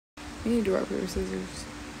We need to rock, paper, scissors.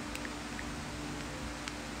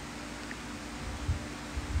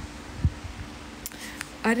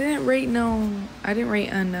 I didn't rate unknown.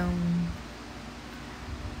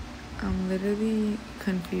 I'm literally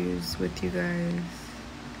confused with you guys.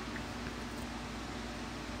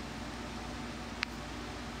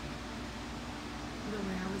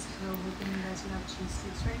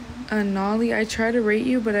 Nolly, I tried to rate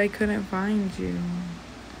you, but I couldn't find you.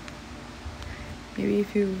 Maybe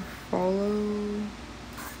if you follow.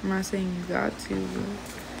 I'm not saying you got to, but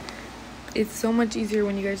it's so much easier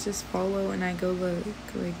when you guys just follow and I go look,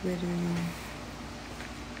 like literally.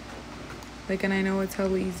 Like, and I know it's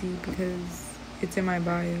hella easy because it's in my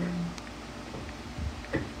bio.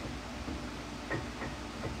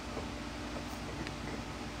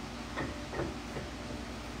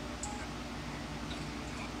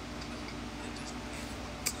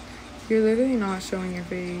 You're literally not showing your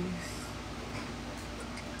face.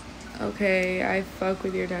 Okay, I fuck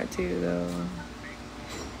with your tattoo though.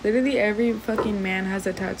 Literally every fucking man has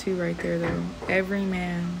a tattoo right there though. Every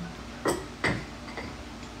man.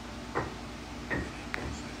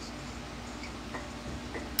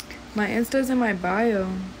 My Insta's in my bio.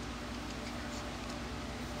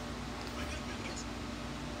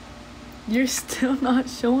 You're still not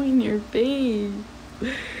showing your face.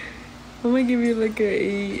 I'm gonna give you like a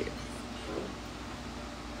 8.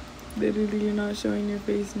 Literally, you're not showing your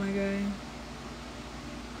face, my guy.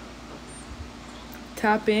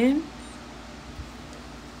 Tap in?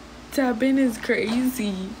 Tap in is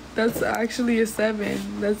crazy. That's actually a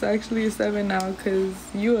 7. That's actually a 7 now, cause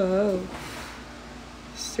you a hoe.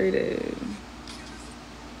 Straight up.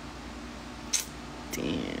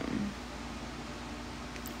 Damn.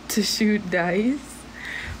 To shoot dice?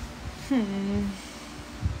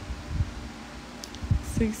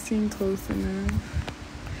 16 close enough.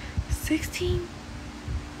 16?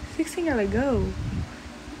 16 gotta go.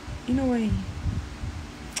 You know what?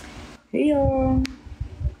 Hey y'all.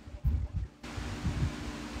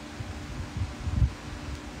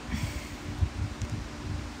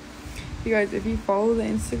 You guys, if you follow the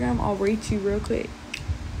Instagram, I'll rate you real quick.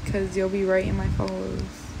 Because you'll be right in my follows.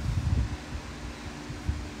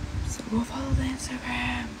 So go follow the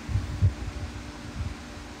Instagram.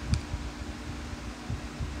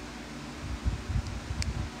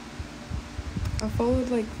 I followed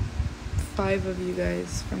like 5 of you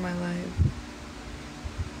guys from my live.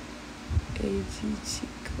 AG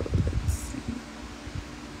Chico, let's see.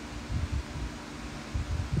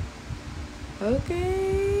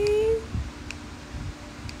 Okay.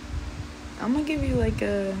 I'm gonna give you like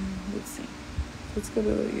a, let's see. Let's go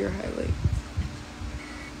to your highlights.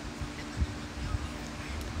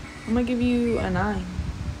 I'm gonna give you a 9.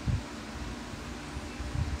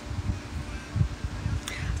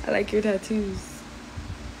 I like your tattoos.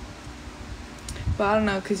 But I don't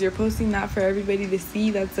know, because you're posting that for everybody to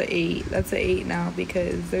see. That's a 8. That's a 8 now,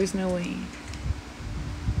 because there's no way.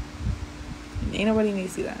 Ain't nobody need to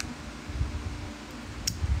see that.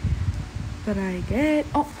 But I get...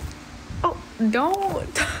 Oh,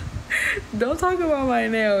 don't talk about my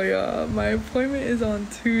nail, y'all. My appointment is on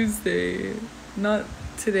Tuesday. Not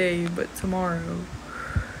today, but tomorrow.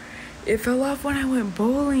 It fell off when I went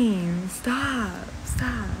bowling. Stop.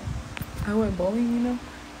 I went bowling, you know?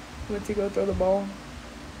 Went to go throw the ball.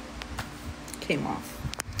 Came off.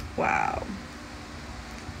 Wow.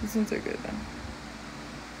 These ones are good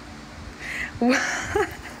though.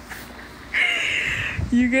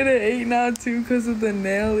 You get an 8 now too because of the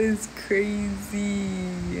nail is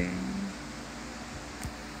crazy.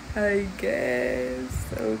 I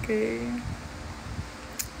guess. Okay.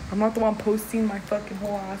 I'm not the one posting my fucking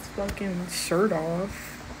whole ass fucking shirt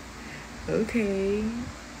off. Okay.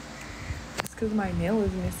 Just because my nail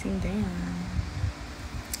is missing. Damn.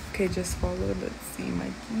 Okay, just follow. Let's see,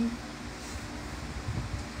 Mikey.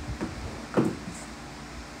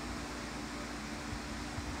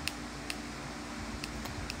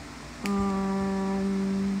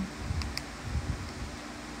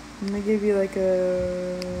 I'm gonna give you like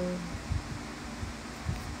a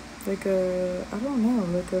I don't know,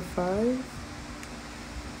 like a 5.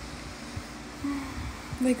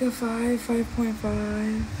 Like a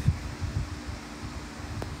 5.5.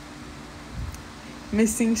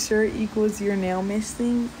 Missing shirt equals your nail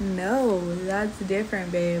missing? No, that's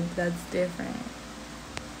different, babe. That's different.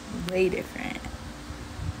 Way different.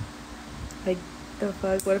 Like, the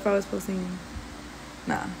fuck? What if I was posting...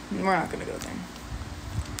 Nah, we're not gonna go there.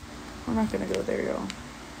 We're not gonna go there, y'all.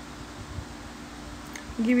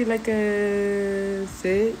 I'll give you like a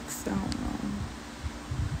 6. I don't know.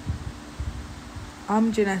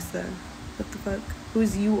 I'm Janessa. What the fuck?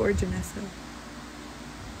 Who's you or Janessa?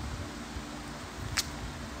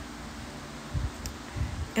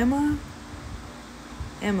 Emma,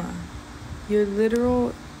 your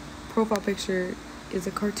literal profile picture is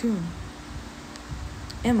a cartoon.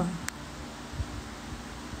 Emma.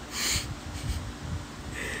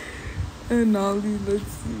 And Nolly, let's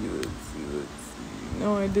see.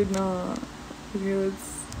 No, I did not. Okay,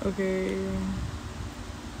 okay.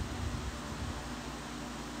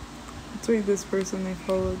 Let's rate this person, they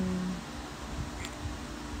followed me.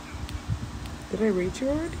 Did I rate you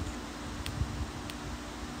already?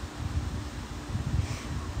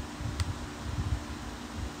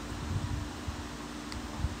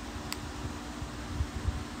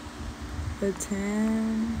 A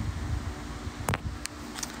 10.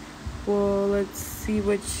 Well, let's see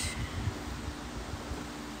which.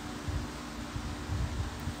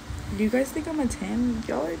 Do you guys think I'm a 10?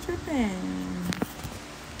 Y'all are tripping.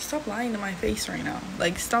 Stop lying to my face right now.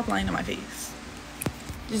 Like, stop lying to my face.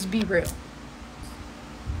 Just be real.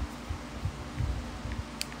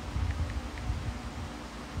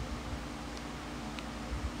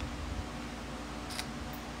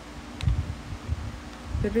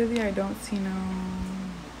 Literally, I don't see no.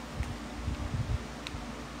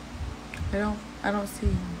 I don't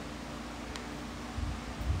see.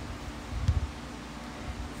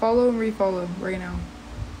 Follow and refollow right now.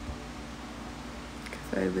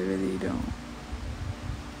 Cause I literally don't.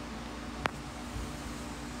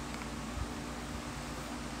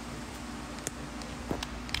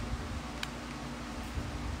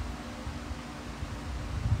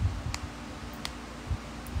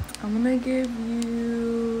 I'm gonna give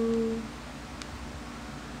you.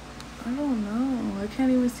 I don't know. I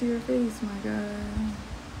can't even see your face, my God.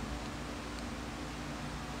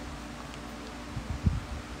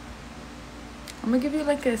 I'm gonna give you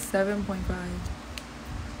like a 7.5.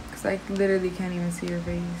 Cause I literally can't even see your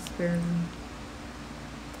face.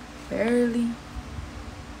 Barely.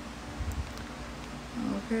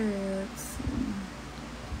 Okay, let's see.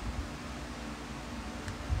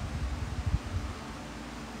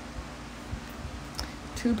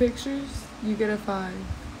 Two pictures, you get a 5.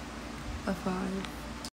 A 5.